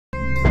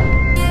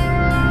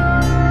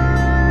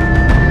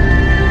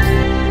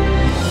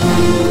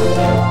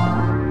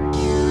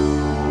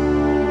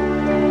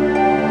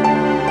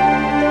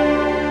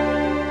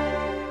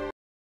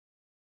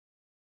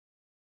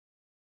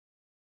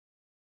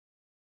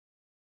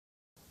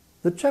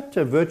The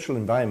chapter Virtual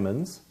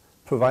Environments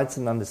provides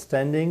an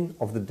understanding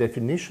of the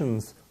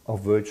definitions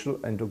of virtual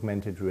and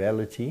augmented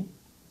reality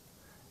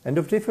and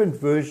of different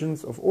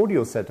versions of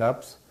audio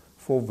setups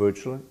for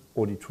virtual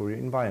auditory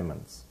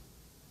environments.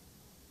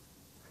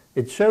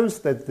 It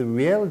shows that the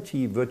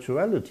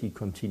reality-virtuality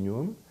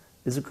continuum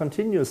is a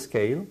continuous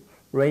scale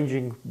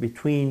ranging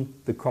between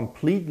the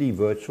completely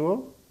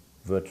virtual,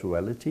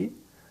 virtuality,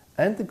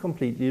 and the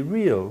completely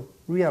real,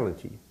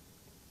 reality.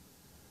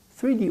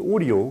 3D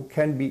audio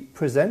can be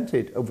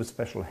presented over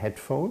special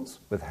headphones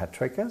with head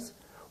trackers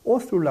or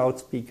through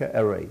loudspeaker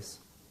arrays,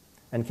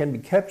 and can be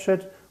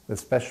captured with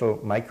special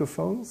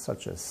microphones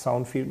such as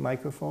sound field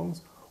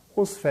microphones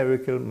or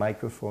spherical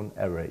microphone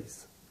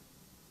arrays.